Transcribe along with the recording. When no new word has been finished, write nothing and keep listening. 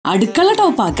അടുക്കള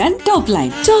ടോപ്പാക്കാൻ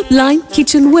Topline. Topline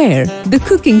Kitchenware, the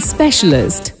cooking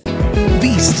specialist.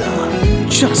 Vista,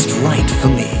 just right for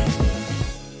me.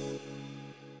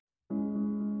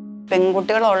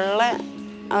 പെൺകുട്ടികളുള്ള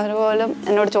അവർ പോലും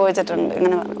എന്നോട് ചോദിച്ചിട്ടുണ്ട്,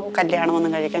 ഇങ്ങനെ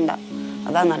കല്യാണമൊന്നും കഴിക്കണ്ട,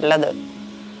 അതാ നല്ലത്.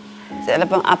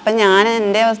 ചിലപ്പം അപ്പം ഞാൻ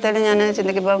എൻ്റെ അവസ്ഥയിൽ ഞാൻ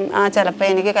ചിന്തിക്കുമ്പം ചിലപ്പോൾ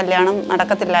എനിക്ക് കല്യാണം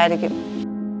നടക്കത്തില്ലായിരിക്കും.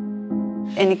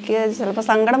 എനിക്ക് ചിലപ്പോൾ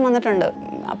സങ്കടം വന്നിട്ടുണ്ട്.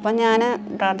 അപ്പം ഞാൻ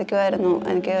പ്രാർത്ഥിക്കുമായിരുന്നു,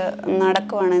 എനിക്ക്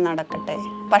നടക്കുവാണെങ്കിൽ നടക്കട്ടെ.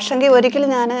 പക്ഷെങ്കിൽ ഒരിക്കലും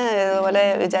ഞാൻ ഇതുപോലെ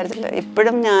വിചാരിച്ചില്ല.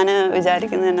 ഇപ്പോഴും ഞാൻ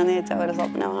വിചാരിക്കുന്നത് എന്നാന്ന് ചോദിച്ചാൽ ഒരു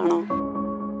സ്വപ്നമാണോ.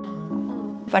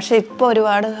 പക്ഷെ ഇപ്പോൾ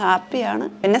ഒരുപാട് ഹാപ്പിയാണ്.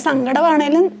 പിന്നെ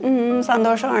സങ്കടമാണേലും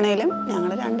സന്തോഷമാണേലും ഞങ്ങൾ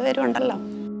രണ്ടുപേരും ഉണ്ടല്ലോ.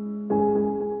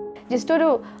 ജസ്റ്റ്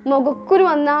ഒരു മുഖക്കുരു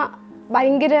വന്ന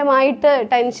ഭയങ്കരമായിട്ട്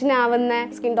ടെൻഷൻ ആവുന്ന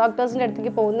സ്കിൻ ഡോക്ടേഴ്സിൻ്റെ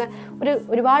അടുത്തേക്ക് പോകുന്ന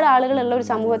ഒരുപാട് ആളുകളുള്ള ഒരു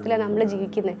സമൂഹത്തിലാണ് നമ്മൾ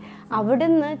ജീവിക്കുന്നത്. അവിടെ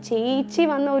നിന്ന് ചേച്ചി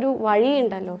വന്ന ഒരു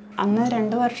വഴിയുണ്ടല്ലോ. അന്ന്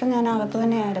 2 വർഷം ഞാൻ അകത്ത്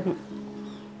തന്നെയായിരുന്നു.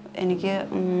 എനിക്ക്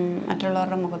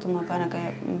മറ്റുള്ളവരുടെ മുഖത്ത് നോക്കാനൊക്കെ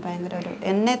ഭയങ്കര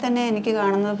എന്നെ തന്നെ എനിക്ക്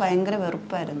കാണുന്നത് ഭയങ്കര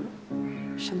വെറുപ്പായിരുന്നു.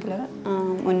 പക്ഷെങ്കിൽ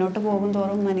മുന്നോട്ട് പോകും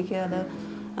തോറും എനിക്ക് അത്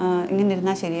ഇങ്ങനെ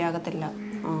ഇരുന്നാൽ ശരിയാകത്തില്ല.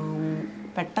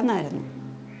 പെട്ടെന്നായിരുന്നു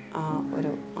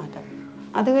ഒരു മാറ്റം.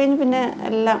 അത് കഴിഞ്ഞ് പിന്നെ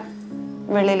എല്ലാം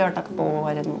വെളിയിലോട്ടൊക്കെ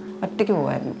പോകുമായിരുന്നു, ഒറ്റയ്ക്ക്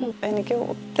പോകുമായിരുന്നു. അപ്പം എനിക്ക്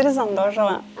ഒത്തിരി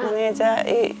സന്തോഷമാണ്. എന്ന് ചോദിച്ചാൽ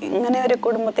ഇങ്ങനെ ഒരു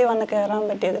കുടുംബത്തിൽ വന്ന് കയറാൻ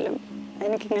പറ്റിയതിലും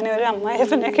എനിക്കിങ്ങനെ ഒരു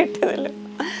അമ്മായിയപ്പനെ കിട്ടിയതിലും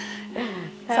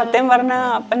സത്യം പറഞ്ഞാൽ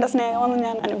അപ്പൻ്റെ സ്നേഹമൊന്നും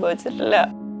ഞാൻ അനുഭവിച്ചിട്ടില്ല.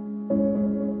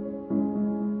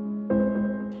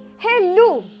 ഹലോ,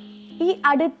 ഈ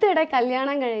അടുത്തിടെ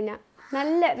കല്യാണം കഴിഞ്ഞ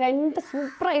നല്ല 2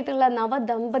 സൂപ്പറായിട്ടുള്ള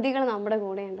നവദമ്പതികൾ നമ്മുടെ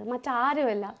കൂടെയുണ്ട്.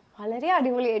 മറ്റാരുമല്ല, വളരെ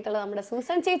അടിപൊളിയായിട്ടുള്ള നമ്മുടെ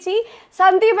സൂസൻ ചേച്ചി,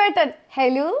 സന്ദീപ് ഏട്ടൻ.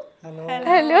 Hello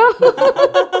hello.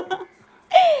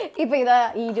 ഇപ്പൊ ഇതാ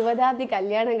 20-ാം തീയതി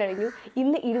കല്യാണം കഴിഞ്ഞു.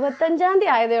 ഇന്ന് 25-ാം തീയതി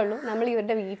ആയതേ ഉള്ളൂ. നമ്മൾ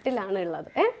ഇവരുടെ വീട്ടിലാണ് ഉള്ളത്.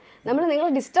 നമ്മൾ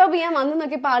നിങ്ങളെ ഡിസ്റ്റർബ് ചെയ്യാൻ വന്നു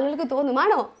നോക്കിയപ്പോൾ ആളുകൾക്ക്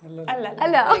തോന്നുമാണോ?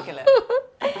 അല്ല.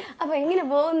 അപ്പൊ എങ്ങനെ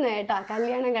പോകുന്നു ഏട്ടാ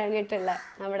കല്യാണം കഴിഞ്ഞിട്ടുള്ള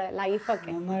നമ്മുടെ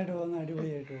ലൈഫൊക്കെ?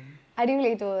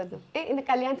 അടിപൊളിയായിട്ട് പോകുന്നു. ഇന്ന്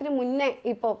കല്യാണത്തിന്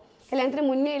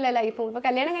മുന്നേ ഉള്ള ലൈഫും ഇപ്പൊ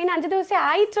കല്യാണം കഴിഞ്ഞ 5 ദിവസമേ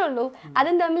ആയിട്ടുള്ളൂ.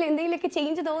 അതും തമ്മിൽ എന്തെങ്കിലുമൊക്കെ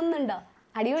ചേഞ്ച് തോന്നുന്നുണ്ടോ?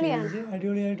 അടിപൊളിയാണ്.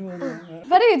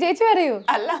 പറയൂ ചേച്ചി, പറയൂ.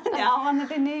 അല്ല, ഞാൻ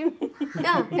വന്നിട്ട്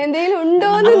എന്തെങ്കിലും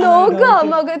ഉണ്ടോന്ന് നോക്കുക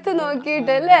മുഖത്ത്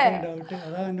നോക്കിയിട്ട് അല്ലേ?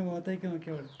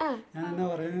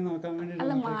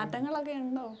 അല്ല, മാറ്റങ്ങളൊക്കെ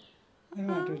ഉണ്ടോ?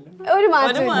 ഒരു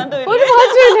മാറ്റമില്ല.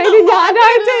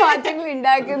 ഞാനായിട്ട് മാറ്റങ്ങൾ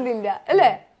ഉണ്ടാക്കുന്നില്ല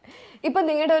അല്ലേ? ഇപ്പൊ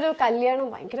നിങ്ങളുടെ ഒരു കല്യാണം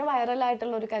ഭയങ്കര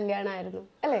വൈറലായിട്ടുള്ള ഒരു കല്യാണമായിരുന്നു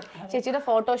അല്ലേ? ചേച്ചിയുടെ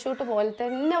ഫോട്ടോഷൂട്ട് പോലെ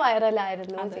തന്നെ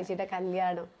വൈറലായിരുന്നു ചേച്ചിയുടെ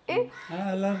കല്യാണം.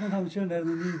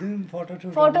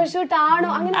 ഫോട്ടോഷൂട്ട് ആണോ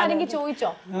അങ്ങനെ ആരെങ്കിലും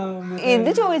ചോദിച്ചോ?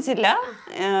 ഇത് ചോദിച്ചില്ല.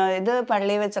 ഇത്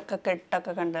പള്ളി വെച്ചൊക്കെ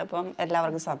കെട്ടൊക്കെ കണ്ടപ്പം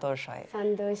എല്ലാവർക്കും സന്തോഷമായി.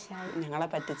 ഞങ്ങളെ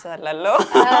പറ്റിച്ചതല്ലോ.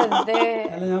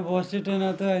 ഞാൻ പോസ്റ്റ്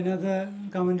ഇട്ടതിനകത്ത് അതിനകത്ത്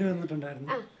കമന്റ്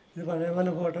വന്നിട്ടുണ്ടായിരുന്നു, ഇത് പഴയ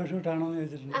പോലെ ഫോട്ടോഷൂട്ട് ആണോ എന്ന്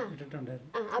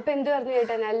ചോദിച്ചിട്ടുണ്ടായിരുന്നു.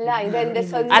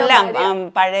 അല്ല,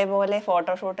 പഴയ പോലെ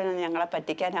ഫോട്ടോഷൂട്ടിന് ഞങ്ങളെ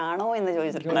പറ്റിക്കാനാണോ എന്ന്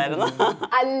ചോദിച്ചിട്ടുണ്ടായിരുന്നു.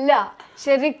 അല്ല,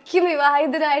 ശരിക്കും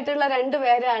വിവാഹിതരായിട്ടുള്ള 2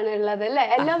 പേരാണ് ഉള്ളത് അല്ലേ?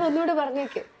 എല്ലാം ഒന്നുകൂടെ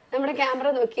പറഞ്ഞേക്ക്, നമ്മുടെ ക്യാമറ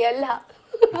നോക്കിയല്ല.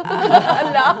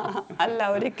 അല്ല,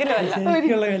 ഒരിക്കലും അല്ല.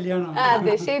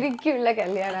 അതെ, ശരിക്കുള്ള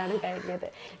കല്യാണമാണ് കഴിഞ്ഞത്.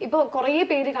 ഇപ്പൊ കുറേ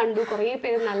പേര് കണ്ടു, കുറേ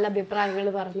പേര് നല്ല അഭിപ്രായങ്ങൾ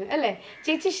പറഞ്ഞു അല്ലേ?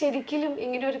 ചേച്ചി ശരിക്കും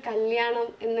ഇങ്ങനെ ഒരു കല്യാണം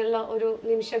എന്നുള്ള ഒരു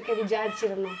നിമിഷമൊക്കെ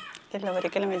വിചാരിച്ചിരുന്നോ? ഇല്ല,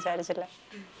 ഒരിക്കലും വിചാരിച്ചില്ല.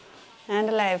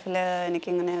 എൻ്റെ ലൈഫിൽ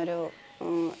എനിക്കിങ്ങനെ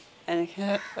എനിക്ക്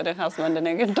ഒരു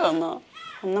ഹസ്ബൻഡിനെ കിട്ടുമെന്നോ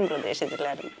ഒന്നും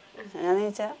പ്രതീക്ഷിച്ചില്ലായിരുന്നു. എന്നാന്ന്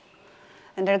വെച്ചാൽ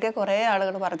എൻ്റെ അടുക്കെ കുറേ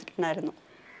ആളുകൾ പറഞ്ഞിട്ടുണ്ടായിരുന്നു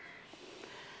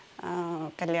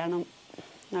കല്യാണം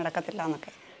നടക്കത്തില്ല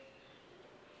എന്നൊക്കെ.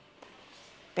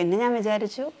 പിന്നെ ഞാൻ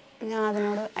വിചാരിച്ചു, ഞാൻ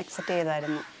അതിനോട് അക്സെപ്റ്റ്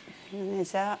ചെയ്തായിരുന്നു. എന്ന്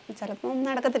വെച്ചാൽ ചിലപ്പം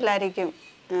നടക്കത്തില്ലായിരിക്കും.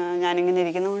 ഞാനിങ്ങനെ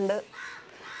ഇരിക്കുന്നതുകൊണ്ട്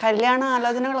കല്യാണ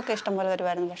ആലോചനകളൊക്കെ ഇഷ്ടംപോലെ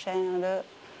വരുമായിരുന്നു. പക്ഷേ അത്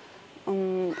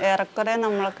ഏറെക്കുറെ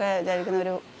നമ്മളൊക്കെ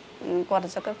വിചാരിക്കുന്ന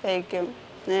കുറച്ചൊക്കെ ഫേക്കും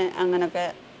അങ്ങനെയൊക്കെ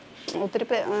ഒത്തിരി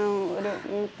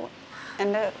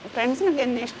എൻ്റെ ഫ്രണ്ട്സിനൊക്കെ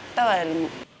എന്നെ ഇഷ്ടമായിരുന്നു.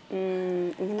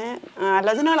 ഇങ്ങനെ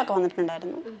ആലോചനകളൊക്കെ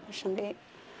വന്നിട്ടുണ്ടായിരുന്നു. പക്ഷേ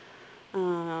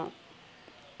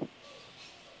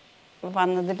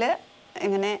വന്നതിൽ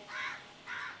ഇങ്ങനെ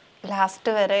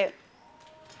ലാസ്റ്റ് വരെ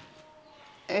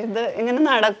ഇത് ഇങ്ങനെ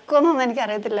നടക്കുമെന്നൊന്നും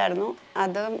എനിക്കറിയത്തില്ലായിരുന്നു.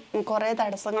 അത് കുറേ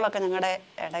തടസ്സങ്ങളൊക്കെ ഞങ്ങളുടെ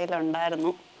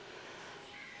ഇടയിലുണ്ടായിരുന്നു.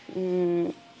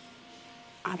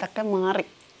 അതൊക്കെ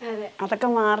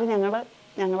മാറി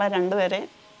ഞങ്ങളെ 2 പേരെ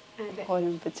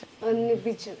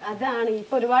ഒന്നിപ്പിച്ചു. അതാണ്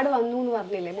ഇപ്പൊ ഒരുപാട് വന്നു എന്ന്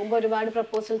പറഞ്ഞില്ലേ? മുമ്പ് ഒരുപാട്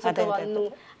പ്രപ്പോസൽസ് ഒക്കെ വന്നു.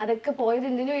 അതൊക്കെ പോയത്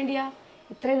എന്തിനു വേണ്ടിയാ?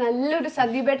 ഇത്രയും നല്ലൊരു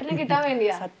സന്ദീപേട്ടനെ കിട്ടാൻ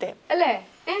വേണ്ടിയാ. സത്യം അല്ലേ?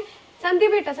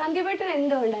 സന്ദീപേട്ടൻ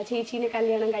എന്തുകൊണ്ടാ ചേച്ചീനെ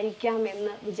കല്യാണം കഴിക്കാം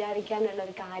എന്ന് വിചാരിക്കാനുള്ള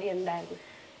ഒരു കാര്യം ഉണ്ടായിരുന്നു?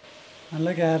 നല്ല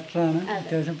ക്യാരക്ടറാണ്,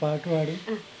 അത്യാവശ്യം പാട്ട് പാടും,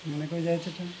 അങ്ങനെയൊക്കെ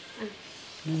വിചാരിച്ചിട്ടാണ്.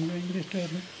 എനിക്ക് ഭയങ്കര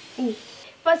ഇഷ്ടമായിരുന്നു.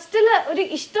 ഫസ്റ്റില് ഒരു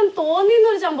ഇഷ്ടം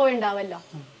തോന്നിയെന്നൊരു സംഭവം ഉണ്ടാവല്ലോ.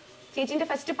 ചേച്ചിന്റെ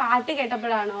ഫസ്റ്റ് പാട്ട്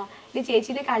കേട്ടപ്പോഴാണോ ഇത്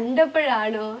ചേച്ചിനെ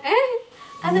കണ്ടപ്പോഴാണോ?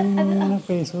 ഇങ്ങനെ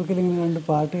ഫേസ്ബുക്കിൽ ഇങ്ങനെ കണ്ട്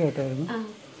പാട്ട് കേട്ടായിരുന്നു.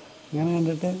 അങ്ങനെ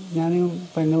കണ്ടിട്ട് ഞാനും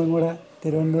പെങ്ങളും കൂടെ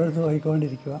തിരുവനന്തപുരത്ത്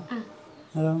പോയിക്കൊണ്ടിരിക്കുക.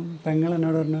 അന്നേരം പെങ്ങൾ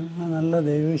എന്നോട് പറഞ്ഞു നല്ല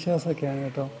ദൈവവിശ്വാസമൊക്കെയാണ്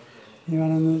കേട്ടോ, നീ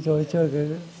വേണമെന്ന് ചോദിച്ചു നോക്ക്,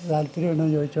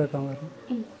 താല്പര്യമുണ്ടെന്ന് ചോദിച്ചു നോക്കാൻ പറഞ്ഞു.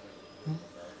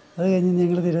 അത് കഴിഞ്ഞ്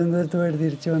ഞങ്ങൾ തിരുവനന്തപുരത്ത് പോയിട്ട്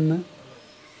തിരിച്ചു വന്ന്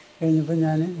കഴിഞ്ഞപ്പോൾ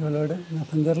ഞാൻ ഇവളോട്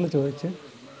മെസ്സഞ്ചറിൽ ചോദിച്ചു.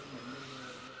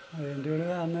 അതിൻ്റെ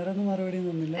അന്നേരം ഒന്നും മറുപടി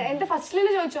ഒന്നുമില്ല.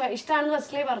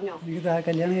 എനിക്ക്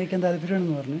കല്യാണം കഴിക്കാൻ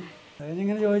താല്പര്യമാണെന്ന് പറഞ്ഞു.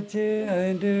 അതിനിങ്ങനെ ചോദിച്ച്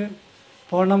അതിൻ്റെ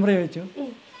ഫോൺ നമ്പർ ചോദിച്ചു.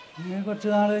 അങ്ങനെ കുറച്ച്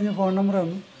നാൾ കഴിഞ്ഞ് ഫോൺ നമ്പർ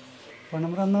വന്നു. ഫോൺ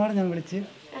നമ്പർ വന്നപാടെ ഞാൻ വിളിച്ച്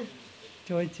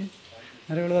ചോദിച്ച്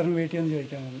അന്നേരം ഇവള് പറഞ്ഞു വീട്ടിൽ വന്ന്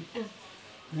ചോദിക്കാൻ പറഞ്ഞു.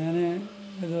 ഞാൻ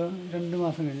ഇത് 2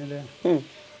 മാസം കഴിഞ്ഞല്ലേ,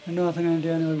 2 മാസം കഴിഞ്ഞിട്ട്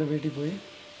ഞാൻ ഇവളുടെ വീട്ടിൽ പോയി.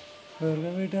 ഇവർക്ക്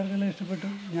വീട്ടുകാർക്കെല്ലാം ഇഷ്ടപ്പെട്ടു.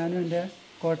 ഞാനും എൻ്റെ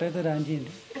കോട്ടയത്ത് ഒരു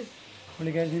ആൻറ്റിയുണ്ട്,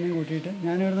 പുള്ളിക്കാരത്തിനെയും കൂട്ടിയിട്ട്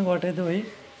ഞാനിവിടുന്ന് കോട്ടയത്ത് പോയി.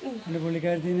 എൻ്റെ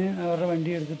പുള്ളിക്കാരത്തിന് അവരുടെ വണ്ടി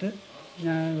എടുത്തിട്ട്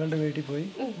ഞാൻ ഇവളുടെ വീട്ടിൽ പോയി.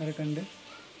 അവരെ കണ്ട്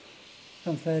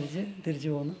സംസാരിച്ച് തിരിച്ചു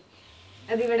പോന്നു.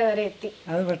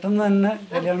 അത് പെട്ടെന്ന് തന്നെ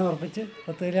കല്യാണം ഉറപ്പിച്ച്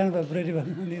 10 കല്യാണം ഫെബ്രുവരി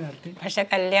 11 നടത്തി. പക്ഷെ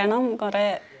കല്യാണം കുറെ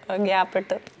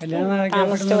ഗ്യാപ്പിട്ട്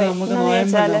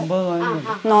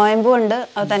നോയമ്പുണ്ട്.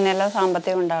 അത് തന്നെയല്ല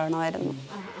സാമ്പത്തികം ഉണ്ടാവണമായിരുന്നു.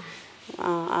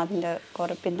 അതിൻ്റെ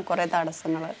പിന്നെ കുറെ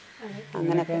തടസ്സങ്ങൾ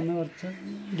അങ്ങനെയൊക്കെ കുറച്ച്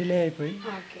ഡിലേ ആയിപ്പോയി.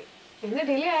 പിന്നെ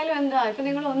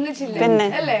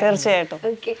തീർച്ചയായിട്ടും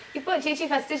ഇപ്പൊ ചേച്ചി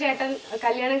ഫസ്റ്റ് ചേട്ടൻ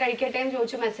കല്യാണം കഴിക്കട്ടെ എന്ന്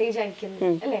ചോദിച്ചു മെസ്സേജ് അയക്കുന്നു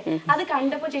അല്ലേ? അത്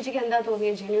കണ്ടപ്പോ ചേച്ചിക്ക് എന്താ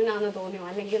തോന്നിയത്? ജെന്യൂൻ ആണെന്ന് തോന്നിയോ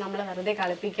അല്ലെങ്കിൽ നമ്മളെ വെറുതെ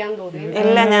കളിപ്പിക്കാൻ തോന്നിയോ?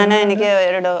 ഇല്ല, എനിക്ക്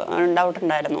ഒരു ഡൗട്ട്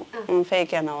ഉണ്ടായിരുന്നു,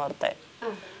 ഫേക്കാന്ന് ഓർത്തെ.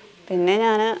 പിന്നെ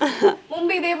ഞാന്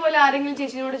മുമ്പ് ഇതേപോലെ ആരെങ്കിലും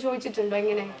ചേച്ചിനോട് ചോദിച്ചിട്ടുണ്ടോ?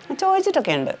 ഇങ്ങനെ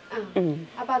ചോദിച്ചിട്ടൊക്കെ ഉണ്ട്.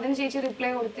 അപ്പൊ അതിന് ചേച്ചി റിപ്ലൈ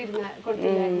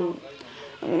കൊടുത്തിട്ടുണ്ടായിരുന്നു?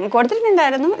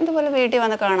 കൊടുത്തിട്ടുണ്ടായിരുന്നു. ഇതുപോലെ വീട്ടിൽ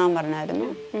വന്ന് കാണാൻ പറഞ്ഞായിരുന്നു.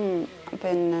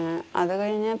 പിന്നെ അത്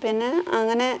കഴിഞ്ഞ് പിന്നെ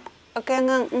അങ്ങനെ ഒക്കെ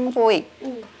അങ്ങ് പോയി.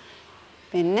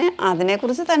 പിന്നെ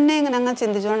അതിനെക്കുറിച്ച് തന്നെ ഇങ്ങനെ അങ്ങ്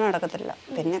ചിന്തിച്ചുകൊണ്ട് നടക്കത്തില്ല.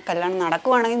 പിന്നെ കല്യാണം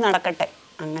നടക്കുവാണെങ്കിൽ നടക്കട്ടെ,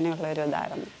 അങ്ങനെയുള്ളൊരു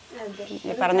ഇതായിരുന്നു.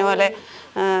 ഈ പറഞ്ഞ പോലെ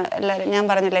എല്ലാവരും ഞാൻ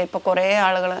പറഞ്ഞില്ലേ, ഇപ്പോൾ കുറേ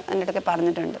ആളുകൾ എൻ്റെ അടുത്ത്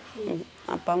പറഞ്ഞിട്ടുണ്ട്.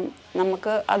 അപ്പം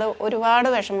നമുക്ക് അത് ഒരുപാട്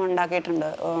വിഷമം ഉണ്ടാക്കിയിട്ടുണ്ട്.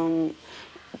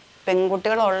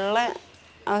 പെൺകുട്ടികളുള്ള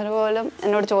അവർ പോലും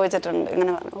എന്നോട് ചോദിച്ചിട്ടുണ്ട്,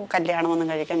 ഇങ്ങനെ കല്യാണമൊന്നും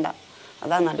കഴിക്കണ്ട,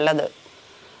 അതാ നല്ലത്.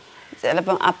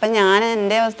 ചിലപ്പം അപ്പം ഞാൻ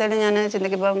എൻ്റെ അവസ്ഥയിൽ ഞാൻ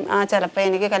ചിന്തിക്കുമ്പം ചിലപ്പോൾ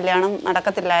എനിക്ക് കല്യാണം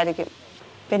നടക്കത്തില്ലായിരിക്കും.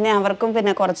 പിന്നെ അവർക്കും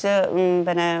പിന്നെ കുറച്ച്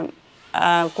പിന്നെ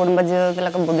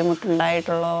കുടുംബജീവിതത്തിലൊക്കെ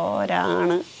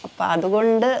ബുദ്ധിമുട്ടുണ്ടായിട്ടുള്ളവരാണ്. അപ്പം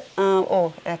അതുകൊണ്ട്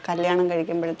കല്യാണം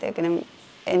കഴിക്കുമ്പോഴത്തേക്കിനും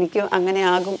എനിക്കും അങ്ങനെ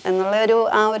ആകും എന്നുള്ള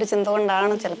ഒരു ചിന്ത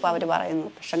കൊണ്ടാണ് ചിലപ്പോൾ അവർ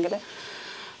പറയുന്നത്. പക്ഷെങ്കിൽ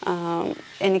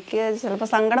എനിക്ക് ചിലപ്പോൾ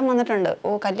സങ്കടം വന്നിട്ടുണ്ട്.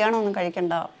 കല്യാണമൊന്നും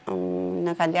കഴിക്കണ്ട,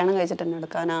 പിന്നെ കല്യാണം കഴിച്ചിട്ട് തന്നെ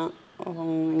എടുക്കാനാ,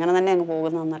 ഇങ്ങനെ തന്നെ അങ്ങ്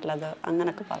പോകുന്നത് നല്ലത്,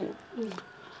 അങ്ങനെയൊക്കെ പറഞ്ഞു.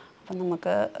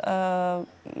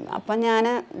 അപ്പം ഞാൻ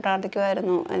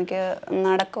പ്രാർത്ഥിക്കുമായിരുന്നു, എനിക്ക്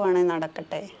നടക്കുവാണെങ്കിൽ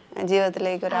നടക്കട്ടെ,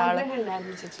 ജീവിതത്തിലേക്ക് ഒരാൾ.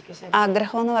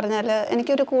 ആഗ്രഹം എന്ന് പറഞ്ഞാൽ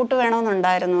എനിക്കൊരു കൂട്ട്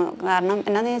വേണമെന്നുണ്ടായിരുന്നു. കാരണം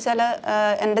എന്നാന്ന് ചോദിച്ചാൽ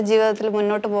എൻ്റെ ജീവിതത്തിൽ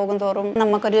മുന്നോട്ട് പോകും തോറും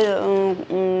നമുക്കൊരു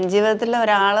ജീവിതത്തിൽ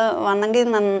ഒരാൾ വന്നെങ്കിൽ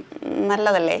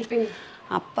നല്ലതല്ലേ.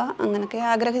 അപ്പം അങ്ങനെയൊക്കെ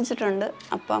ആഗ്രഹിച്ചിട്ടുണ്ട്.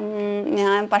 അപ്പം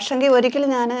പക്ഷെങ്കിൽ ഒരിക്കലും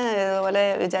ഞാൻ ഇതുപോലെ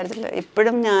വിചാരിച്ചില്ല.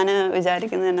 ഇപ്പോഴും ഞാൻ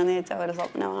വിചാരിക്കുന്നത് എന്നാന്ന് ചോദിച്ചാൽ ഒരു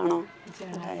സ്വപ്നമാണോ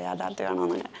യാഥാർത്ഥ്യമാണോ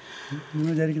എന്നങ്ങനെ.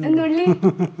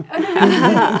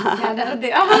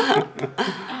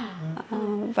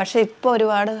 പക്ഷെ ഇപ്പൊ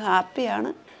ഒരുപാട്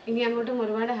ഹാപ്പിയാണ്.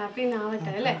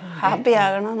 ഹാപ്പി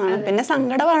ആകണമെന്നാണ്. പിന്നെ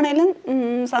സങ്കടമാണേലും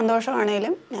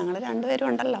സന്തോഷമാണേലും ഞങ്ങൾ രണ്ടുപേരും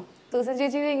ഉണ്ടല്ലോ. സൂസൻ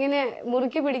ചേച്ചി ഇങ്ങനെ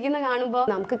മുറുക്കി പിടിക്കുന്ന കാണുമ്പോൾ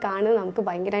നമുക്ക്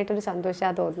ഭയങ്കരമായിട്ടൊരു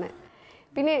സന്തോഷമാണ് തോന്നുന്നത്.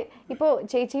 പിന്നെ ഇപ്പോൾ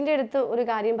ചേച്ചീൻ്റെ അടുത്ത് ഒരു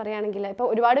കാര്യം പറയുകയാണെങ്കിൽ, ഇപ്പോൾ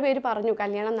ഒരുപാട് പേര് പറഞ്ഞു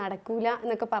കല്യാണം നടക്കൂല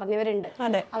എന്നൊക്കെ പറഞ്ഞവരുണ്ട്.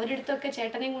 അതെ, അവരുടെ അടുത്തൊക്കെ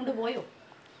ചേട്ടനെയും കൊണ്ട് പോയോ?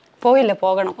 പോയില്ല,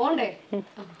 പോകണം. പോണ്ടേ?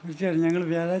 തീർച്ചയായിട്ടും ഞങ്ങൾ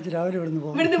വ്യാഴാഴ്ച രാവിലെ ഇവിടുന്ന്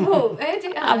പോകും.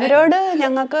 അവരോട്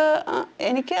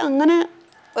എനിക്ക് അങ്ങനെ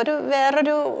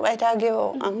വേറൊരു വൈരാഗ്യമോ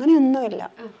അങ്ങനെയൊന്നുമില്ല.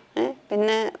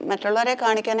 പിന്നെ മറ്റുള്ളവരെ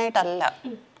കാണിക്കാനായിട്ടല്ല.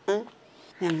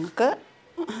 ഞങ്ങൾക്ക്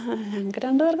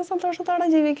രണ്ടുപേർക്ക് സന്തോഷത്തോടെ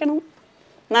ജീവിക്കണം,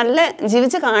 നല്ല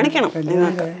ജീവിച്ച് കാണിക്കണം.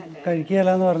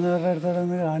 കഴിക്കുകയല്ലാന്ന് പറഞ്ഞവരുടെ അടുത്തോടെ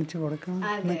കാണിച്ചു കൊടുക്കണം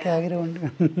എന്നൊക്കെ ആഗ്രഹമുണ്ട്.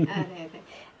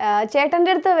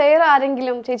 ചേട്ടൻ്റെ അടുത്ത് വേറെ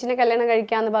ആരെങ്കിലും ചേച്ചിനെ കല്യാണം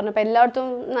കഴിക്കാന്ന് പറഞ്ഞപ്പോൾ എല്ലായിടത്തും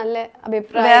നല്ല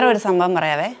അഭിപ്രായം. വേറെ ഒരു സംഭവം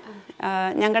പറയാവേ.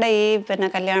 ഞങ്ങളുടെ ഈ പിന്നെ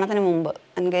കല്യാണത്തിന് മുമ്പ്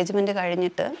എൻഗേജ്മെൻറ്റ്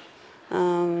കഴിഞ്ഞിട്ട്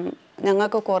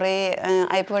ഞങ്ങൾക്ക് കുറേ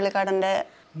അയ്യപ്പള്ളിക്കാടൻ്റെ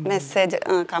മെസ്സേജ്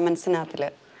കമൻസിനകത്തിൽ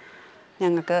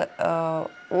ഞങ്ങൾക്ക്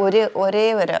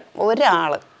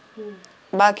ഒരാൾ,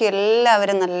 ബാക്കി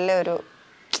എല്ലാവരും നല്ലൊരു,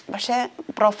 പക്ഷേ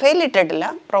പ്രൊഫൈൽ ഇട്ടിട്ടില്ല.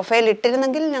 പ്രൊഫൈൽ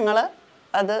ഇട്ടിരുന്നെങ്കിൽ ഞങ്ങൾ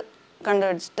അത്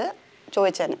കണ്ടുപിടിച്ചിട്ട്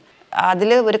ചോദിച്ചേനെ. അതിൽ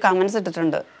ഒരു കമൻസ്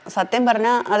ഇട്ടിട്ടുണ്ട്. സത്യം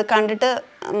പറഞ്ഞാൽ അത് കണ്ടിട്ട്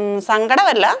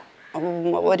സങ്കടമല്ല,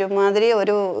 ഒരുമാതിരി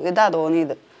ഒരു ഇതാ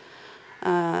തോന്നിയത്.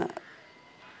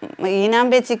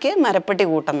 ഈനാമ്പേച്ചിക്ക് മരപ്പെട്ടി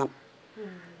കൂട്ടണം.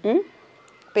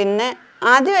 പിന്നെ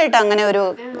ആദ്യമായിട്ട് അങ്ങനെ ഒരു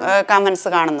കമൻസ്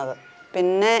കാണുന്നത്.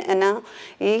 പിന്നെ എന്നാ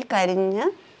ഈ കരിഞ്ഞ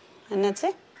എന്നുവെച്ചേ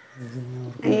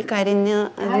ഈ കരിഞ്ഞ്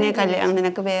അതിനെ കല്യാണം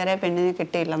നിനക്ക് വേറെ പെണ്ണിനെ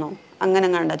കിട്ടിയില്ലെന്നോ അങ്ങനെ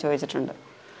കണ്ടാ ചോദിച്ചിട്ടുണ്ട്.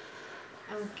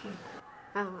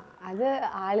 അത്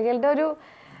ആളുകളുടെ ഒരു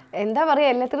എന്താ പറയാ,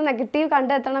 എല്ലാത്തിനും നെഗറ്റീവ്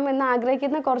കണ്ടെത്തണം എന്ന്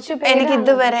ആഗ്രഹിക്കുന്ന കുറച്ച് പേര്. എനിക്ക്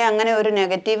ഇതുവരെ അങ്ങനെ ഒരു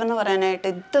നെഗറ്റീവ് എന്ന് പറയാനായിട്ട്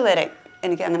ഇതുവരെ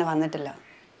എനിക്ക് അങ്ങനെ വന്നിട്ടില്ല.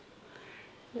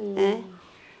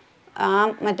 ആ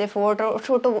മറ്റേ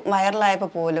ഫോട്ടോഷൂട്ട്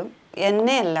വൈറലായപ്പോൾ പോലും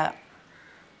എന്നെയല്ല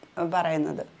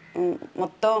പറയുന്നത്,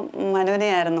 മൊത്തം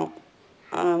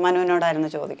മനുവിനോടായിരുന്നു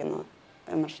ചോദിക്കുന്നത്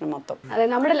വിമർശനം മൊത്തം. അതെ,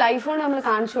 നമ്മുടെ ലൈഫോട് നമ്മൾ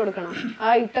കാണിച്ചു കൊടുക്കണം, ആ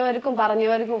ഇട്ടവർക്കും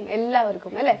പറഞ്ഞവർക്കും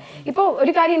എല്ലാവർക്കും അല്ലേ. ഇപ്പോൾ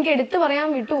ഒരു കാര്യം എനിക്ക് എടുത്തു പറയാൻ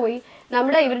വിട്ടുപോയി,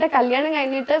 ഇവരുടെ കല്യാണം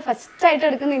കഴിഞ്ഞിട്ട് ഫസ്റ്റ് ആയിട്ട്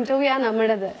എടുക്കുന്ന ഇന്റർവ്യൂ ആണ്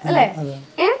നമ്മുടേത് അല്ലേ.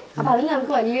 അപ്പൊ അതിൽ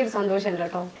നമുക്ക് വലിയൊരു സന്തോഷമുണ്ട്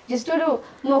കേട്ടോ. ജസ്റ്റ് ഒരു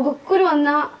മുഖക്കുരു വന്ന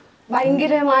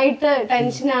ഭയങ്കരമായിട്ട്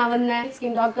ടെൻഷൻ ആവുന്ന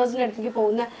സ്കിൻ ഡോക്ടേഴ്സിൻ്റെ അടുത്തേക്ക്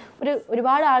പോകുന്ന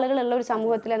ഒരുപാട് ആളുകളുള്ള ഒരു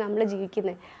സമൂഹത്തിലാണ് നമ്മൾ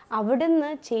ജീവിക്കുന്നത്.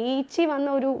 അവിടുന്ന് ചേച്ചി വന്ന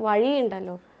ഒരു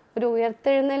വഴിയുണ്ടല്ലോ, ഒരു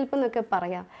ഉയർത്തെഴുന്നേൽപ്പ് എന്നൊക്കെ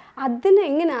പറയാം. അതിന്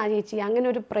എങ്ങനെയാ ചേച്ചി അങ്ങനെ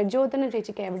ഒരു പ്രചോദനം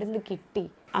ചേച്ചിക്ക് എവിടെ നിന്ന് കിട്ടി?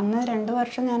 അന്ന് 2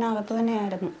 വർഷം ഞാൻ അകത്ത്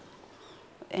തന്നെയായിരുന്നു.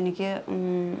 എനിക്ക്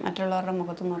മറ്റുള്ളവരുടെ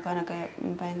മുഖത്ത് നോക്കാനൊക്കെ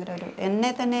ഭയങ്കര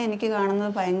എന്നെ തന്നെ എനിക്ക്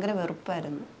കാണുന്നത് ഭയങ്കര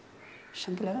വെറുപ്പായിരുന്നു.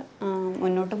 പക്ഷെങ്കിൽ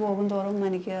മുന്നോട്ട് പോകും തോറും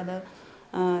എനിക്ക് അത്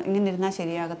ഇങ്ങനെ ഇരുന്നാൽ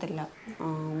ശരിയാകത്തില്ല.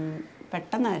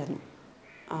 പെട്ടെന്നായിരുന്നു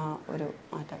ഒരു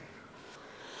മാറ്റം.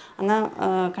 അങ്ങ്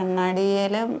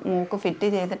കണ്ണാടിയിൽ മൂക്ക് ഫിറ്റ്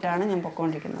ചെയ്തിട്ടാണ് ഞാൻ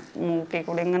പൊക്കോണ്ടിരിക്കുന്നത്. മൂക്കിൽ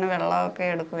കൂടി ഇങ്ങനെ വെള്ളമൊക്കെ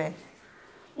എടുക്കുവേ,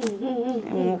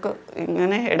 മൂക്ക്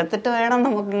ഇങ്ങനെ എടുത്തിട്ട് വേണം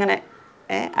നമുക്കിങ്ങനെ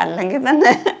അല്ലെങ്കിൽ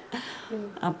തന്നെ.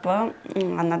 അപ്പം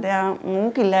അന്നത്തെ ആ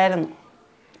മൂക്കില്ലായിരുന്നു,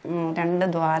 2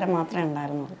 ദ്വാരം മാത്രമേ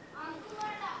ഉണ്ടായിരുന്നുള്ളൂ.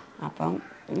 അപ്പം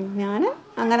ഞാൻ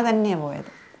അങ്ങനെ തന്നെയാണ്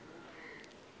പോയത്.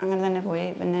 അങ്ങനെ തന്നെ പോയി.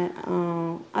 പിന്നെ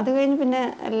അത് കഴിഞ്ഞ് പിന്നെ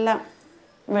എല്ലാം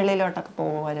വെളിയിലോട്ടൊക്കെ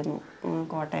പോകുമായിരുന്നു.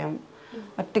 കോട്ടയം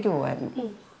ഒറ്റയ്ക്ക് പോകുമായിരുന്നു.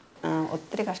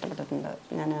 ഒത്തിരി കഷ്ടപ്പെട്ടിട്ടുണ്ട്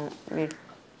ഞാൻ.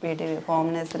 വീട്ടിൽ ഹോം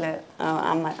നേഴ്സിൽ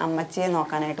അമ്മച്ചിയെ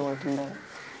നോക്കാനായിട്ട് പോയിട്ടുണ്ട്,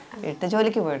 വീട്ടു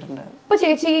ജോലിക്ക് പോയിട്ടുണ്ട്. ഇപ്പൊ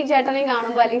ചേച്ചി ചേട്ടനെയും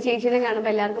കാണുമ്പോൾ അല്ലെങ്കിൽ ചേച്ചിനെ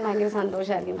കാണുമ്പോൾ എല്ലാവർക്കും ഭയങ്കര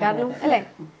സന്തോഷമായിരിക്കും. കാരണം അല്ലേ,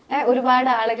 ഒരുപാട്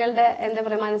ആളുകളുടെ എന്താ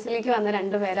പറയാ മനസ്സിലേക്ക് വന്ന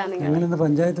 2 പേരാണ് നിങ്ങൾ.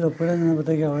 പഞ്ചായത്തിൽ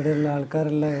ഒപ്പിടുന്നപ്പോഴത്തേക്ക് അവിടെയുള്ള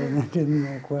ആൾക്കാരെല്ലാം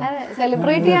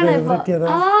സെലിബ്രിറ്റിയാണ് ഇപ്പൊ.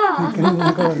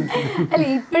 അല്ല,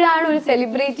 ഇപ്പോഴാണ് ഒരു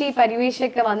സെലിബ്രിറ്റി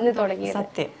പരിവേഷമൊക്കെ വന്ന് തുടങ്ങിയത്.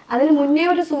 സത്യം. അതിന് മുന്നേ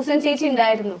ഒരു സൂസൻ ചേച്ചി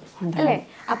ഉണ്ടായിരുന്നു അല്ലേ.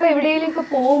 അപ്പൊ എവിടെയെങ്കിലൊക്കെ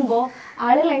പോകുമ്പോ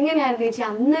ആളുകൾ എങ്ങനെയായിരുന്നു ചേച്ചി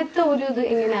അന്നത്തെ ഒരു ഇത്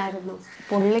എങ്ങനെയായിരുന്നു?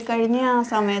 പുള്ളി കഴിഞ്ഞ ആ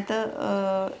സമയത്ത്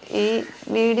ഈ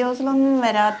വീഡിയോസിലൊന്നും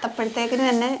വരാത്തപ്പോഴത്തേക്കിന്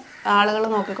തന്നെ ആളുകൾ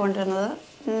നോക്കിക്കൊണ്ടിരുന്നത്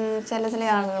ചില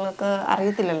ആളുകൾക്ക്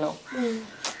അറിയത്തില്ലല്ലോ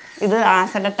ഇത്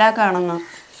ആസിഡ് അറ്റാക്ക് ആണെന്ന്.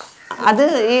 അത്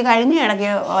ഈ കഴിഞ്ഞ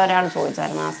ഇടയ്ക്ക് ഒരാൾ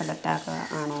ചോദിച്ചായിരുന്നു ആസിഡ് അറ്റാക്ക്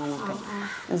ആണോ എന്നൊക്കെ.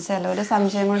 ചിലവർ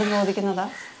സംശയം കൊണ്ട് ചോദിക്കുന്നതാ.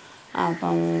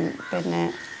 അപ്പം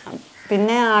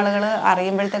പിന്നെ ആളുകൾ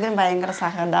അറിയുമ്പോഴത്തേക്കും ഭയങ്കര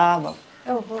സഹതാപം.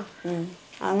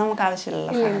 അത് നമുക്ക്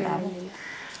ആവശ്യമില്ല സഹതാപം.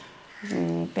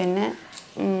 പിന്നെ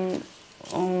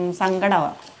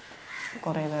സങ്കടമാണ്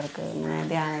കുറേ പേർക്ക്. ഇങ്ങനെ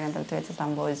ധ്യാന കേന്ദ്രത്തിൽ വെച്ച്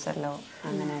സംഭവിച്ചല്ലോ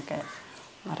അങ്ങനെയൊക്കെ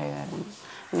പറയുമായിരുന്നു.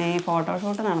 പിന്നെ ഈ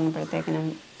ഫോട്ടോഷൂട്ട് നടന്നപ്പോഴത്തേക്കിനും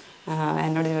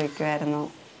എന്നോട് ചോദിക്കുമായിരുന്നു,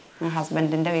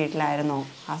 ഹസ്ബൻഡിൻ്റെ വീട്ടിലായിരുന്നോ,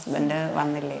 ഹസ്ബൻഡ്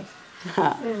വന്നില്ലേ,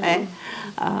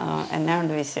 എന്നാ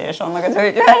ഉണ്ട് വിശേഷം എന്നൊക്കെ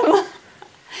ചോദിക്കുമായിരുന്നു.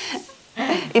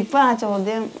 ഇപ്പം ആ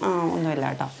ചോദ്യം ഒന്നുമില്ല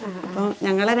കേട്ടോ. അപ്പം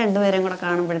ഞങ്ങളെ 2 പേരും കൂടെ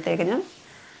കാണുമ്പോഴത്തേക്കിനും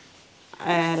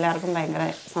എല്ലാവർക്കും ഭയങ്കര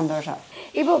സന്തോഷമാണ്.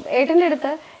 ഇപ്പോൾ ഏട്ടൻ്റെ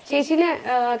അടുത്ത് ചേച്ചീനെ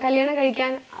കല്യാണം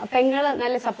കഴിക്കാൻ പെങ്ങള്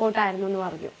നല്ല സപ്പോർട്ടായിരുന്നു എന്ന്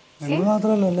പറഞ്ഞു.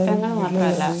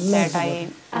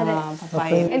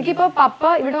 എനിക്കിപ്പോ പപ്പ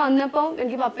ഇവിടെ വന്നപ്പോ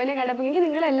എനിക്ക് പപ്പനെ കണ്ടപ്പോ എനിക്ക്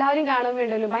നിങ്ങൾ എല്ലാവരും കാണാൻ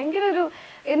വേണ്ടല്ലോ ഭയങ്കര ഒരു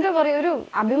എന്താ പറയാ ഒരു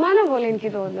അഭിമാനം പോലെ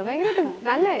എനിക്ക് തോന്നുന്നു. ഭയങ്കര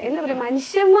നല്ല എന്താ പറയാ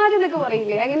മനുഷ്യന്മാരെന്നൊക്കെ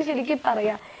പറയില്ലേ, അങ്ങനെ ശരിക്കും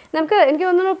പറയാ. എനിക്ക്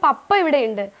തോന്നുന്നു പപ്പ ഇവിടെ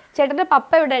ഉണ്ട്, ചേട്ടന്റെ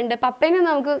പപ്പ ഇവിടെ ഉണ്ട്. പപ്പേനെ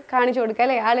നമുക്ക് കാണിച്ചു കൊടുക്കാം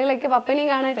അല്ലെ, ആളുകളൊക്കെ പപ്പനെയും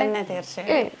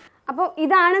കാണട്ടെ. അപ്പൊ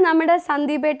ഇതാണ് നമ്മുടെ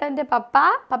സന്ദീപ് ഏട്ടന്റെ പപ്പ.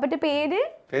 പപ്പന്റെ പേര്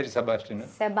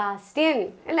സെബാസ്റ്റ്യൻ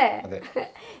അല്ലേ.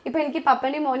 ഇപ്പൊ എനിക്ക്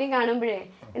പപ്പനെയും മോനെയും കാണുമ്പോഴേ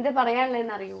എന്താ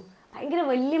പറയാനുള്ളതെന്ന് അറിയൂ, ഭയങ്കര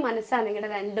വലിയ മനസ്സാണ് നിങ്ങളുടെ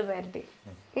 2 പേരുടെ.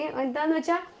 എന്താന്ന്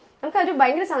വെച്ചാ നമുക്കൊരു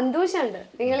ഭയങ്കര സന്തോഷമുണ്ട്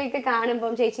നിങ്ങളെയൊക്കെ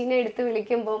കാണുമ്പം, ചേച്ചീനെ എടുത്ത്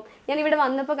വിളിക്കുമ്പം. ഞാൻ ഇവിടെ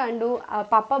വന്നപ്പോൾ കണ്ടു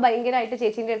പപ്പ ഭയങ്കരമായിട്ട്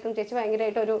ചേച്ചീൻ്റെ അടുത്തും ചേച്ചി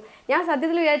ഭയങ്കരമായിട്ട് ഞാൻ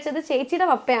സത്യത്തിൽ വിചാരിച്ചത് ചേച്ചിയുടെ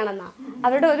പപ്പയാണെന്നാ.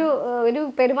 അവരുടെ ഒരു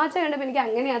പെരുമാറ്റം കണ്ടപ്പോൾ എനിക്ക്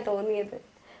അങ്ങനെയാ തോന്നിയത്.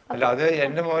 അല്ല, അത്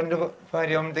എന്റെ മോന്റെ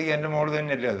ഭാര്യയാകുമ്പോഴത്തേക്ക് എന്റെ മോള്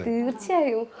തന്നെയല്ലേ അത്.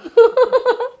 തീർച്ചയായും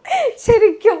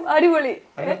ശരിക്കും അടിപൊളി.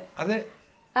 അത്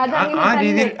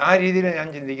ആ രീതിയിൽ ഞാൻ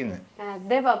ചിന്തിക്കുന്നത്.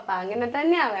 അതെ പപ്പ, അങ്ങനെ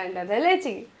തന്നെയാ വേണ്ടത് അല്ലേ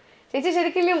ചേച്ചി. ചേച്ചി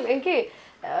ശരിക്കും എനിക്ക്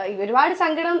ഒരുപാട്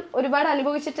സങ്കടം ഒരുപാട്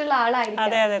അനുഭവിച്ചിട്ടുള്ള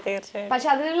ആളായിരിക്കും, പക്ഷെ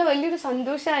അതിനുള്ള വലിയൊരു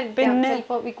സന്തോഷമായിരിക്കും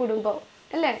ചിലപ്പോ ഈ കുടുംബം.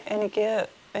 അല്ലേ?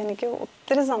 എനിക്ക്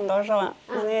ഒത്തിരി സന്തോഷമാണ്.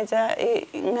 എന്ന് വെച്ചാൽ ഈ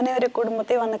ഇങ്ങനെ ഒരു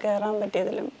കുടുംബത്തിൽ വന്ന് കയറാൻ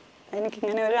പറ്റിയതിലും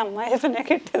എനിക്കിങ്ങനെ ഒരു അമ്മായിയപ്പനെ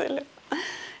കിട്ടിയതിലും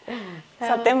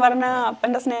സത്യം പറഞ്ഞ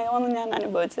അപ്പന്റെ സ്നേഹമൊന്നും ഞാൻ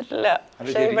അനുഭവിച്ചിട്ടില്ല.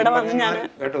 പക്ഷെ ഇവിടെ വന്ന് ഞാൻ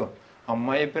കേട്ടോ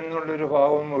അമ്മായിപ്പൻ എന്നുള്ളൊരു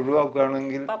ഭാവം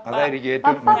ഒഴിവാക്കുകയാണെങ്കിൽ അതായിരിക്കും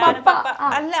ഏറ്റവും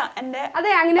അല്ല എന്റെ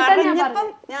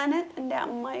ഞാൻ എന്റെ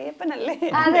അമ്മായിപ്പനല്ലേ.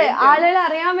 അതെ, ആളുകൾ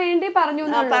അറിയാൻ വേണ്ടി പറഞ്ഞേ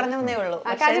ഉള്ളൂ.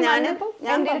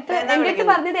 എന്റെ അടുത്ത്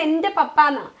പറഞ്ഞത് എന്റെ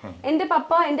പപ്പാന്നാ. എന്റെ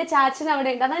പപ്പ എന്റെ ചാച്ചൻ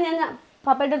അവിടെ ഉണ്ട്. അതാ ഞാൻ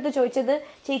പപ്പയുടെ അടുത്ത് ചോദിച്ചത്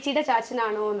ചേച്ചിയുടെ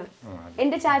ചാച്ചനാണോ എന്ന്.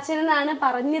 എന്റെ ചാച്ചനെന്നാണ്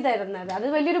പറഞ്ഞു തരുന്നത്. അത്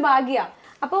വലിയൊരു ഭാഗ്യ.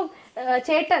 അപ്പം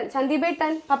ചേട്ടൻ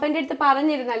സന്ദീപേട്ടൻ പപ്പന്റെ അടുത്ത്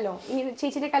പറഞ്ഞിരുന്നല്ലോ ഇങ്ങനെ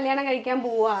ചേച്ചിന്റെ കല്യാണം കഴിക്കാൻ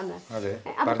പോവാന്ന്.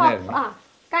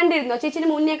 കണ്ടിരുന്നോ? ചേച്ചിന്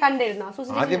മുന്നേ കണ്ടിരുന്നോ?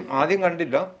 ആദ്യം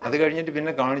കണ്ടില്ല. അത് കഴിഞ്ഞിട്ട്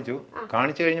പിന്നെ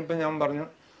കാണിച്ചു കഴിഞ്ഞപ്പോ ഞാൻ പറഞ്ഞു,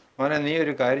 മോനെ നീ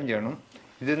ഒരു കാര്യം ചെയ്യണം.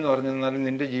 ഇതെന്ന് പറഞ്ഞാലും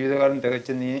നിന്റെ ജീവിതകാലം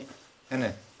തികച്ച് നീ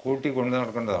എന്നെ കൂട്ടി കൊണ്ടു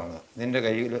നടക്കേണ്ടതാണ്. നിന്റെ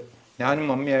കയ്യിൽ ഞാനും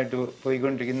മമ്മിയായിട്ട്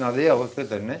പോയിക്കൊണ്ടിരിക്കുന്ന അതേ അവസ്ഥയിൽ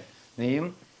തന്നെ നീയും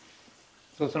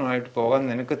സൂസനുമായിട്ട് പോകാൻ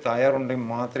നിനക്ക് തയ്യാറുണ്ടെങ്കിൽ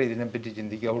മാത്രമേ ഇതിനെപ്പറ്റി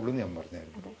ചിന്തിക്കാവുള്ളൂ എന്ന് ഞാൻ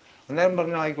പറഞ്ഞായിരുന്നു. അന്നേരം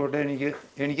പറഞ്ഞു ആയിക്കോട്ടെ,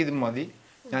 എനിക്കിത് മതി,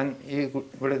 ഞാൻ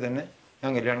ഇവിടെ തന്നെ ഞാൻ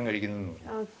കല്യാണം കഴിക്കുന്നു.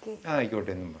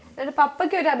 ആയിക്കോട്ടെ എന്നും പറഞ്ഞു.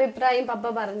 പപ്പയ്ക്ക് ഒരു അഭിപ്രായം പപ്പ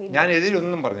പറഞ്ഞു. ഞാൻ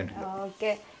എതിരൊന്നും പറഞ്ഞിട്ടില്ല.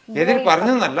 എതിർ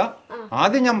പറഞ്ഞെന്നല്ല,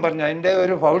 ആദ്യം ഞാൻ പറഞ്ഞു അതിന്റെ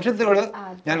ഒരു ഭവിഷ്യത്തുകള്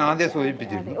ഞാൻ ആദ്യം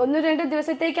സൂചിപ്പിച്ചിരുന്നു. 1-2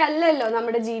 ദിവസത്തേക്കല്ലല്ലോ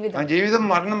നമ്മുടെ ജീവിതം. ജീവിതം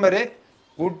മരണം വരെ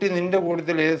കൂട്ടി നിന്റെ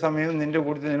കൂട്ടത്തിൽ ഏത് സമയവും നിന്റെ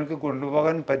കൂട്ടത്തിൽ നിനക്ക്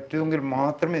കൊണ്ടുപോകാൻ പറ്റുമെങ്കിൽ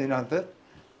മാത്രമേ ഇതിനകത്ത്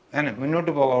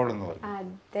മുന്നോട്ട് പോകാവുള്ളൂ എന്ന് പറഞ്ഞു.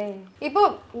 അതെ, ഇപ്പൊ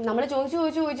നമ്മള്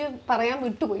ചോദിച്ചു പറയാൻ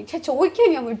വിട്ടുപോയി. ചോദിക്കാൻ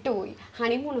ഞാൻ വിട്ടുപോയി.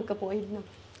 ഹണിമൂണൊക്കെ പോയിരുന്നു?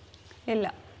 ഇല്ല,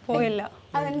 പോയില്ല.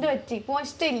 അതെന്ത് പറ്റി? പോവാൻ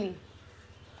ഇഷ്ടമില്ലേ?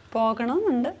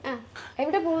 പോകണമെന്നുണ്ട്.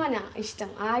 എവിടെ പോവാനാ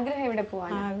ഇഷ്ടം? ആഗ്രഹം എവിടെ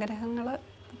പോവാൻ? ആഗ്രഹങ്ങള്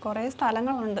കുറെ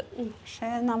സ്ഥലങ്ങളുണ്ട്.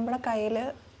 പക്ഷെ നമ്മുടെ കയ്യില്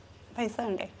പൈസ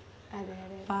ഉണ്ടേ.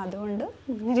 അപ്പൊ അതുകൊണ്ട്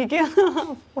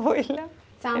പോയില്ല.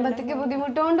 സാമ്പത്തിക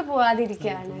ബുദ്ധിമുട്ടുകൊണ്ട്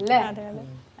പോവാതിരിക്കുകയാണ് അല്ലേ?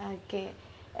 ഓക്കെ.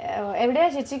 എവിടെയാ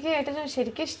ചേച്ചിക്ക് ഏറ്റവും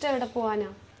ശരിക്കും ഇഷ്ടം? എവിടെ പോവാനാ?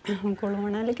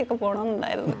 കുളുമണാലിക്കൊക്കെ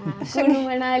പോണമെന്നുണ്ടായിരുന്നു.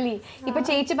 കുളുമണാലി. ഇപ്പൊ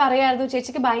ചേച്ചി പറയായിരുന്നു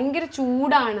ചേച്ചിക്ക് ഭയങ്കര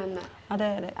ചൂടാണെന്ന്. അതെ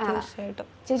അതെ, തീർച്ചയായിട്ടും.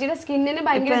 ചേച്ചിയുടെ സ്കിന്നിന്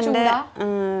ഭയങ്കര ചൂടാ.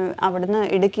 അവിടുന്ന്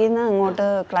ഇടുക്കിന്ന് ഇങ്ങോട്ട്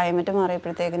ക്ലൈമറ്റ്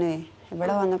മാറിയപ്പോഴത്തേക്കിനേ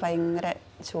ഇവിടെ വന്ന് ഭയങ്കര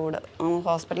ചൂട്.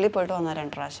 ഹോസ്പിറ്റലിൽ പോയിട്ട് വന്ന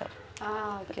 2 പ്രാവശ്യം.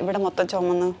 ഇവിടെ മൊത്തം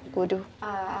ചുമന്ന് കുരു,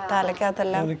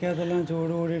 തലക്കകത്തെല്ലാം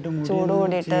ചൂട് കൂടിയിട്ട്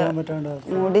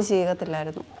മുടി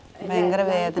ചീകത്തില്ലായിരുന്നു. ഭയങ്കര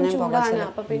വേദനയും പുകച്ചിലും.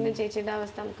 അപ്പൊ പിന്നെ ചേച്ചിയുടെ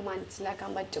അവസ്ഥ നമുക്ക് മനസ്സിലാക്കാൻ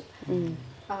പറ്റും.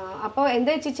 അപ്പൊ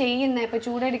എന്താ ചേച്ചി ചെയ്യുന്നേ? ഇപ്പൊ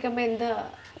ചൂടടിക്കുമ്പോ എന്താ?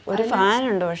 ഒരു ഫാൻ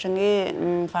ഉണ്ട്, പക്ഷെങ്കിൽ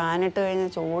ഫാൻ ഇട്ട് കഴിഞ്ഞാൽ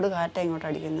ചൂട് കാറ്റാ ഇങ്ങോട്ട്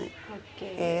അടിക്കുന്നത്.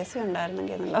 AC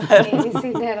ഉണ്ടായിരുന്നെങ്കിൽ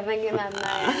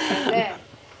നന്നായി.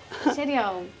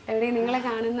 ശരിയാവും. എവിടെ നിങ്ങളെ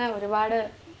കാണുന്ന ഒരുപാട്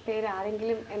പേര്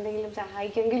ആരെങ്കിലും എന്തെങ്കിലും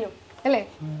സഹായിക്കെങ്കിലും അല്ലേ?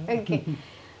 ഓക്കെ.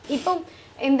 ഇപ്പം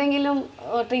എന്തെങ്കിലും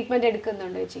ട്രീറ്റ്മെന്റ്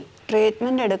എടുക്കുന്നുണ്ടോ ചേച്ചി?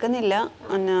 ട്രീറ്റ്മെന്റ് എടുക്കുന്നില്ല.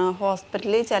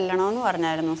 ഹോസ്പിറ്റലിൽ ചെല്ലണമെന്ന്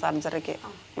പറഞ്ഞായിരുന്നു സർജറിക്ക്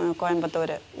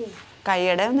കോയമ്പത്തൂര്.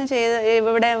 കൈയുടെ ഒന്ന് ചെയ്ത്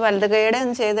ഇവിടെ വലത് കൈയുടെ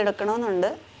ഒന്ന്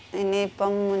ചെയ്തെടുക്കണമെന്നുണ്ട്.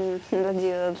 ഇനിയിപ്പം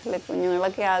ജീവിതത്തിലെ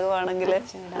കുഞ്ഞുങ്ങളൊക്കെ ആകുവാണെങ്കിൽ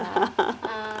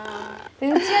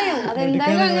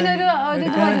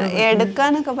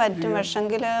എടുക്കാനൊക്കെ പറ്റും.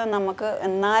 പക്ഷെങ്കിൽ നമുക്ക്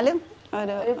എന്നാലും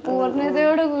ഒരു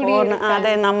പൂർണ്ണതയോടുകൂടി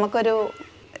അതെ, നമുക്കൊരു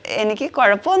എനിക്ക്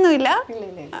കുഴപ്പമൊന്നുമില്ല.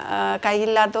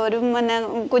 കൈയില്ലാത്തവരും പിന്നെ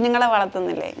കുഞ്ഞുങ്ങളെ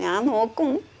വളർത്തുന്നില്ലേ, ഞാൻ നോക്കും.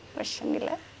 പക്ഷെങ്കിൽ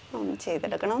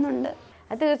ചെയ്തെടുക്കണമെന്നുണ്ട്.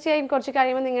 അത് തീർച്ചയായും കുറച്ച്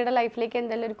കഴിയുമ്പോൾ നിങ്ങളുടെ ലൈഫിലേക്ക്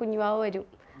എന്തായാലും ഒരു കുഞ്ഞുവാവ് വരും.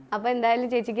 അപ്പോൾ എന്തായാലും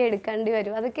ചേച്ചിക്ക് എടുക്കേണ്ടി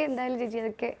വരും. അതൊക്കെ എന്തായാലും ചേച്ചി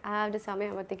അതൊക്കെ ആ ഒരു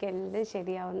സമയമാകുമ്പോഴത്തേക്ക് എല്ലാം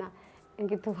ശരിയാവുന്ന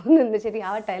എനിക്ക് തോന്നുന്നുണ്ട്.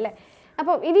 ശരിയാവട്ടെ അല്ലേ?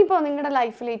 അപ്പോൾ ഇനിയിപ്പോൾ നിങ്ങളുടെ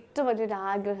ലൈഫിൽ ഏറ്റവും വലിയൊരു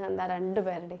ആഗ്രഹം എന്താ? 2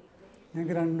 പേരുടെ?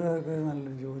 ഞങ്ങൾക്ക് 2 പേർക്ക്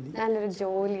നല്ലൊരു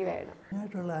ജോലി വേണം.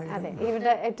 അതെ,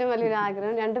 ഇവിടെ ഏറ്റവും വലിയൊരു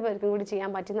ആഗ്രഹം 2 പേർക്കും കൂടി ചെയ്യാൻ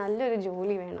പറ്റിയ നല്ലൊരു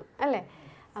ജോലി വേണം അല്ലേ?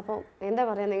 അപ്പോൾ എന്താ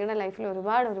പറയുക, നിങ്ങളുടെ ലൈഫിൽ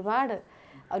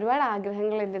ഒരുപാട്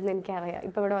ആഗ്രഹങ്ങളുണ്ടെന്ന് എനിക്കറിയാം.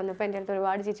 ഇപ്പോൾ ഇവിടെ വന്നപ്പോൾ എൻ്റെ അടുത്ത്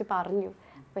ഒരുപാട് ചേച്ചി പറഞ്ഞു.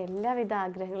 അപ്പോൾ എല്ലാവിധ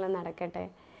ആഗ്രഹങ്ങളും നടക്കട്ടെ.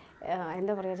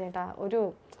 എന്താ പറയുക ചേട്ടാ,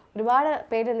 ഒരുപാട്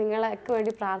പേര് നിങ്ങളൊക്കെ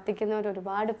വേണ്ടി പ്രാർത്ഥിക്കുന്നവർ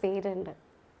ഒരുപാട് പേരുണ്ട്.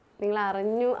 നിങ്ങൾ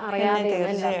അറിയാതെ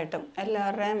തീർച്ചയായിട്ടും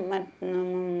എല്ലാവരുടെയും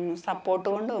സപ്പോർട്ട്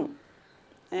കൊണ്ടും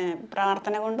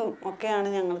പ്രാർത്ഥന കൊണ്ടും ഒക്കെയാണ്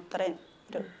ഞങ്ങൾ ഇത്രയും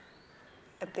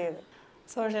എത്തിയത്.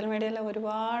 സോഷ്യൽ മീഡിയയിലെ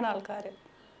ഒരുപാട് ആൾക്കാർ,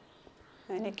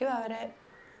 എനിക്കും അവരെ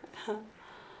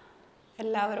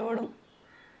എല്ലാവരോടും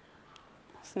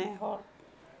സ്നേഹവും.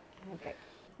 ഓക്കെ,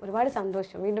 ഒരുപാട്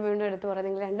സന്തോഷം. വീണ്ടും എടുത്ത് പറയാം,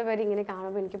 നിങ്ങൾ 2 പേരും ഇങ്ങനെ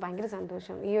കാണുമ്പോൾ എനിക്ക് ഭയങ്കര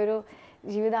സന്തോഷം. ഈ ഒരു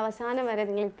ജീവിതാവസാനം വരെ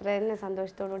നിങ്ങൾ ഇത്ര തന്നെ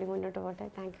സന്തോഷത്തോടുകൂടി മുന്നോട്ട് പോട്ടെ.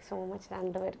 താങ്ക് യു സോ മച്ച്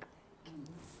 2 പേർക്കും.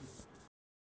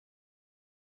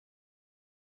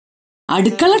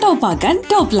 അടുക്കള ടോപ്പാക്കാൻ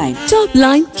Topline.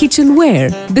 Topline Kitchenware,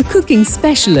 the cooking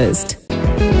specialist.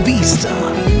 Vista,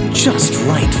 just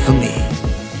right for me.